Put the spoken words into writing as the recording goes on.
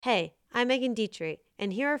Hey, I'm Megan Dietrich,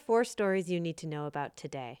 and here are 4 stories you need to know about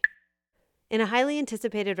today. In a highly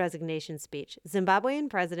anticipated resignation speech, Zimbabwean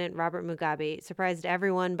President Robert Mugabe surprised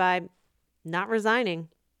everyone by not resigning.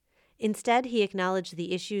 Instead, he acknowledged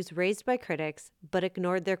the issues raised by critics, but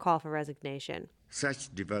ignored their call for resignation.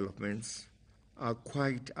 Such developments are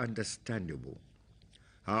quite understandable.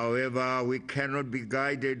 However, we cannot be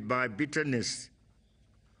guided by bitterness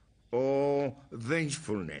or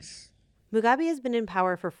vengefulness. Mugabe has been in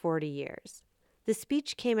power for 40 years. The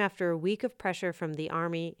speech came after a week of pressure from the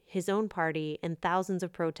army, his own party, and thousands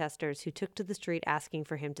of protesters who took to the street asking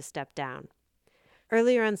for him to step down.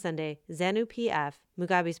 Earlier on Sunday, ZANU-PF,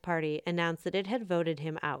 Mugabe's party, announced that it had voted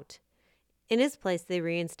him out. In his place, they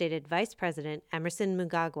reinstated Vice President Emmerson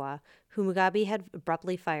Mnangagwa, who Mugabe had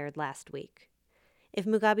abruptly fired last week. If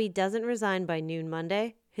Mugabe doesn't resign by noon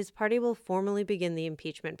Monday, his party will formally begin the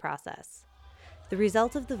impeachment process. The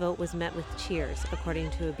result of the vote was met with cheers, according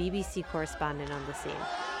to a BBC correspondent on the scene.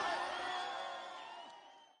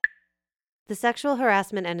 The sexual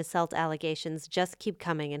harassment and assault allegations just keep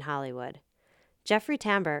coming in Hollywood. Jeffrey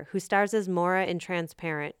Tambor, who stars as Mora in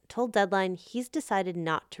Transparent, told Deadline he's decided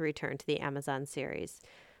not to return to the Amazon series.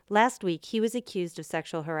 Last week, he was accused of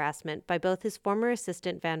sexual harassment by both his former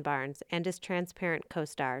assistant Van Barnes and his Transparent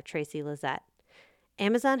co-star Tracy Lizette.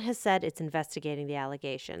 Amazon has said it's investigating the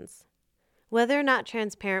allegations. Whether or not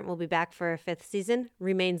Transparent will be back for a 5th season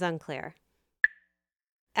remains unclear.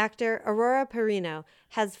 Actor Aurora Perino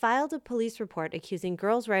has filed a police report accusing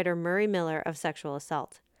Girls writer Murray Miller of sexual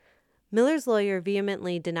assault. Miller's lawyer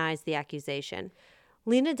vehemently denies the accusation.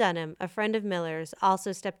 Lena Dunham, a friend of Miller's,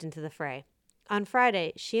 also stepped into the fray. On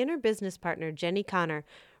Friday, she and her business partner, Jenny Connor,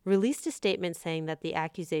 released a statement saying that the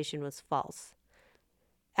accusation was false.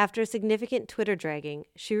 After a significant Twitter dragging,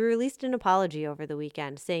 she released an apology over the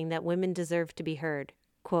weekend, saying that women deserve to be heard,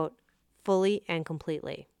 quote, fully and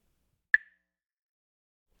completely.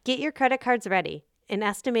 Get your credit cards ready. An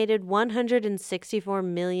estimated 164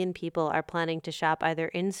 million people are planning to shop either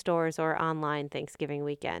in stores or online Thanksgiving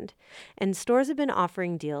weekend. And stores have been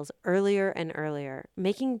offering deals earlier and earlier,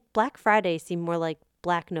 making Black Friday seem more like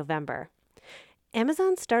Black November.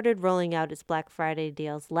 Amazon started rolling out its Black Friday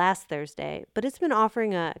deals last Thursday, but it's been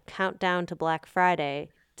offering a countdown to Black Friday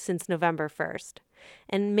since November 1st.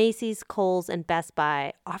 And Macy's, Kohl's, and Best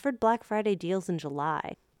Buy offered Black Friday deals in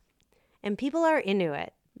July. And people are into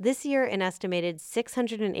it. This year, an estimated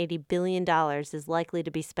 $680 billion is likely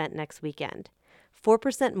to be spent next weekend,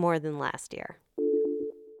 4% more than last year.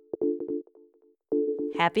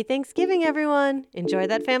 Happy Thanksgiving, everyone! Enjoy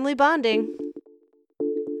that family bonding!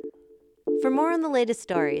 For more on the latest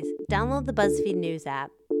stories, download the BuzzFeed News app,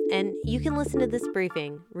 and you can listen to this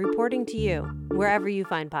briefing, reporting to you, wherever you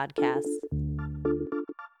find podcasts.